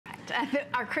fact.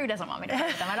 Our crew doesn't want me to play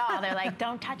with them at all. They're like,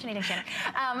 don't touch anything, Shannon.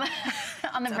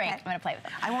 On the break, I'm going to play with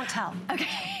them. I won't tell.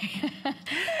 Okay.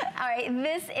 All right,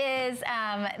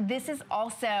 this is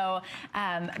also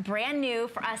brand new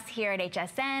for us here at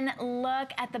HSN.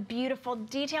 Look at the beautiful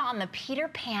detail on the Peter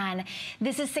Pan.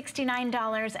 This is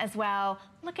 $69 as well.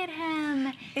 Look at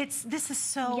him. This is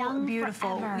so Young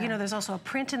beautiful. forever. You know, there's also a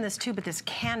print in this too, but this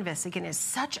canvas, again, is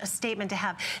such a statement to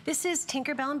have. This is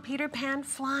Tinkerbell and Peter Pan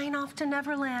flying off to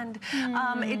Neverland.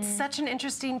 It's such an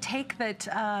interesting take that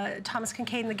Thomas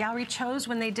Kinkade and the gallery chose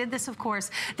when they did this, of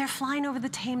course. They're flying over the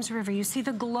Thames River. You see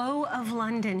the glow of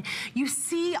London. You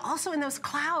see also in those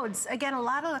clouds, again, a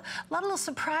lot of little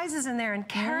surprises in there and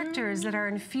characters that are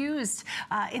infused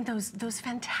in those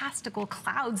fantastical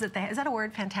clouds that they, is that a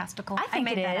word, fantastical? I think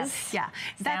it is. Yeah,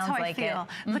 that's how I feel.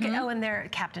 Look at, and there,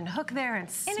 Captain Hook there,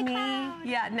 and Smee,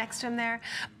 yeah, next to him there.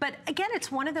 But again, it's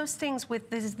one of those things with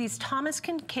these Thomas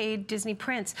Kinkade Disney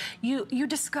prints. You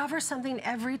discover something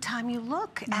every time you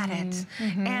look at it,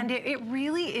 and it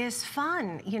really is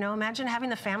fun. You know, imagine having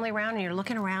the family around and you're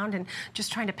looking around and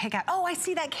just trying to pick out, oh, I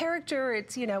see that character.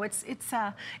 It's, you know, it's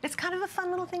kind of a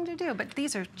fun little thing to do. But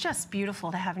these are just beautiful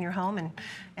to have in your home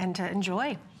and to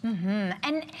enjoy.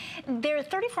 And they're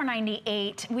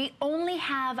 $34.98. We only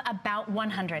have about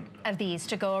 100 of these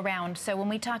to go around. So when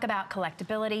we talk about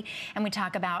collectability and we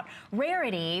talk about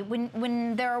rarity,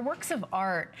 when there are works of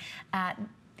art,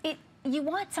 you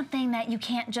want something that you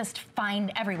can't just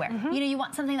find everywhere. You know, you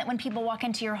want something that when people walk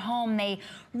into your home, they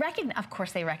recognize, of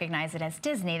course they recognize it as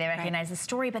Disney, they recognize the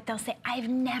story, but they'll say, I've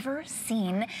never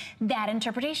seen that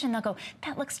interpretation. They'll go,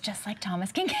 that looks just like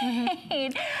Thomas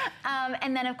Kinkade.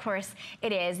 And then of course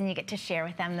it is, and you get to share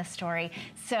with them the story.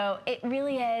 So it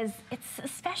really is, it's a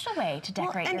special way to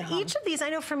decorate your home. And each of these,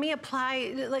 I know for me,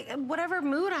 apply, like, whatever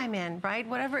mood I'm in, right?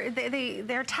 Whatever,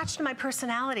 they're attached to my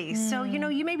personality. So, you know,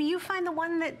 maybe you find the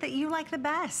one that you like the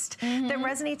best, that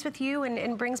resonates with you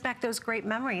and brings back those great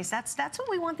memories. That's what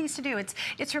we want these to do.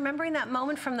 It's remembering that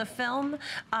moment from the film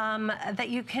that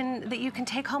you can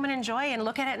take home and enjoy and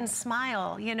look at it and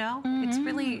smile. You know, it's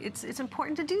really it's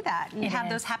important to do that and have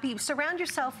those happy. Surround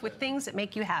yourself with things that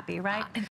make you happy, right?